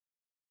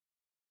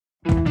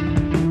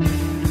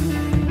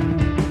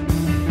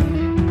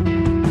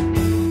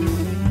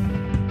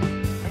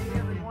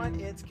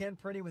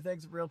Freddie with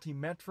Exit Realty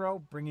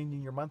Metro, bringing you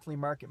your monthly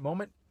market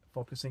moment,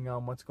 focusing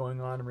on what's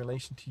going on in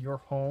relation to your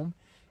home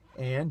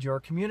and your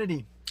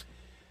community.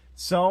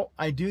 So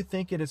I do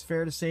think it is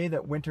fair to say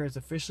that winter is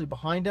officially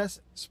behind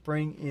us.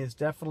 Spring is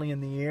definitely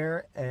in the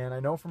air, and I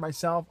know for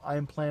myself, I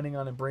am planning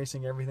on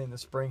embracing everything the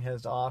spring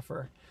has to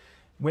offer.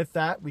 With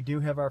that, we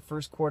do have our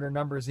first quarter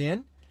numbers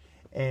in,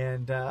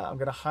 and I'm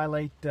going to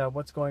highlight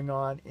what's going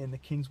on in the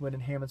Kingswood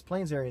and Hammonds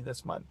Plains area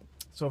this month.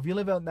 So if you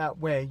live out that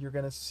way, you're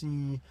going to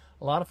see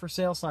a lot of for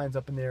sale signs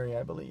up in the area,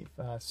 I believe.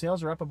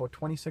 Sales are up about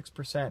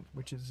 26%,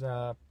 which is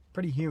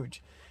pretty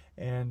huge.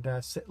 And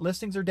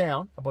listings are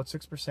down about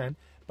 6%.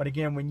 But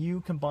again, when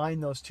you combine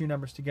those two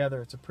numbers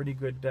together, it's a pretty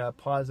good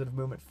positive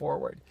movement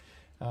forward.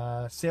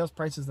 Sales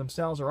prices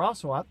themselves are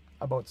also up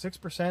about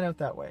 6% out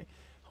that way.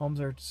 Homes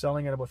are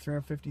selling at about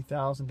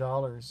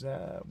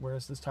 $350,000,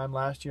 whereas this time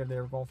last year they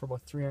were going for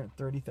about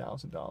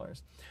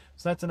 $330,000.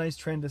 So that's a nice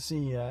trend to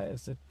see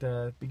as it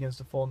begins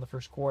to fall in the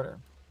first quarter.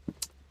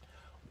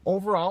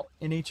 Overall,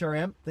 in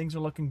HRM, things are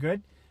looking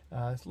good.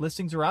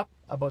 Listings are up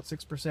about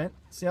 6%.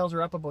 Sales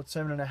are up about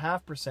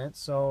 7.5%.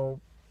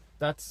 So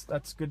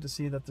that's good to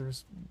see that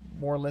there's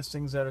more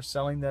listings that are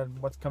selling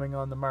than what's coming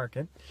on the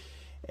market.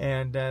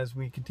 And as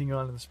we continue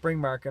on to the spring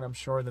market, I'm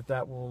sure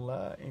that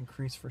will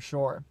increase for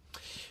sure.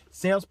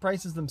 Sales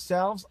prices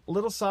themselves, a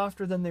little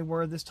softer than they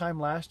were this time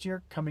last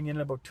year, coming in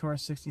at about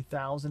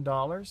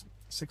 $260,000,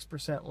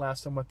 6%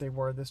 less than what they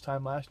were this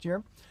time last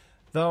year.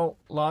 Though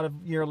a lot of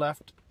year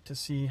left to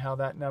see how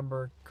that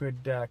number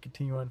could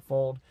continue to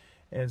unfold,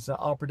 as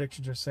all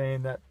predictions are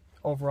saying that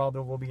overall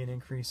there will be an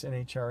increase in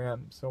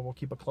HRM. So we'll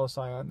keep a close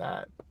eye on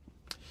that.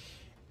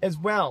 As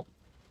well,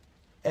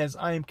 as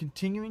I am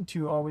continuing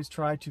to always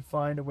try to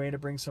find a way to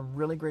bring some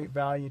really great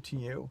value to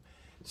you,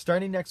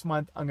 starting next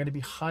month, I'm going to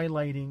be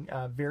highlighting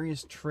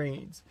various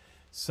trades.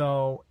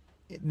 So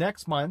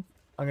next month,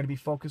 I'm going to be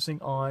focusing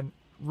on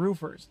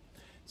roofers.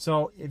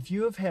 So if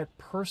you have had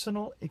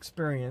personal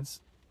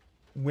experience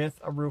with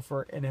a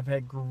roofer and have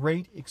had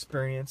great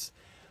experience,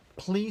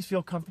 please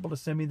feel comfortable to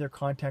send me their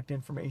contact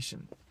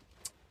information.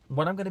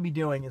 What I'm going to be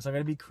doing is I'm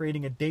going to be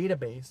creating a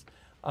database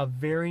of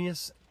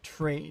various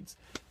trades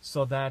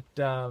so that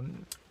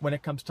when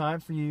it comes time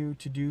for you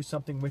to do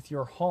something with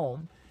your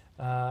home,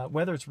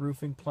 whether it's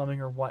roofing,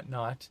 plumbing, or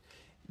whatnot,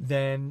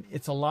 then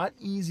it's a lot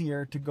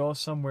easier to go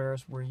somewhere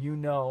where you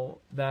know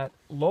that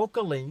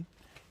locally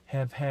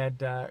have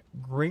had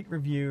great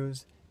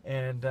reviews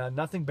and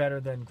nothing better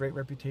than great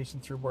reputation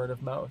through word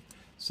of mouth.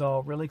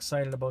 So really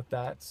excited about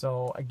that.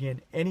 So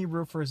again, any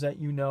roofers that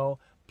you know,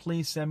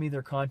 please send me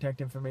their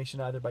contact information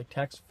either by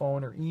text,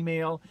 phone, or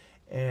email,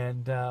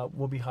 and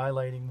we'll be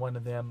highlighting one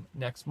of them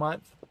next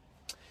month.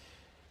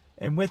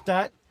 And with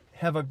that,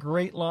 have a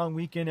great long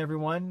weekend,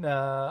 everyone.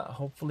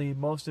 Hopefully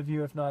most of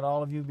you, if not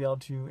all of you, will be able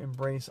to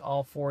embrace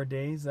all 4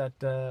 days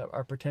that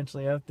are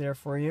potentially out there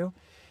for you.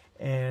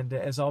 And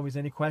as always,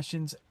 any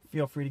questions,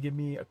 feel free to give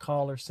me a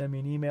call or send me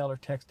an email or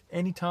text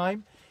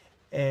anytime.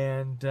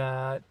 And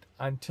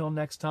until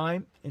next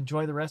time,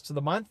 enjoy the rest of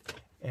the month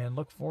and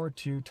look forward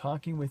to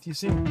talking with you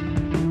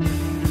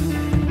soon.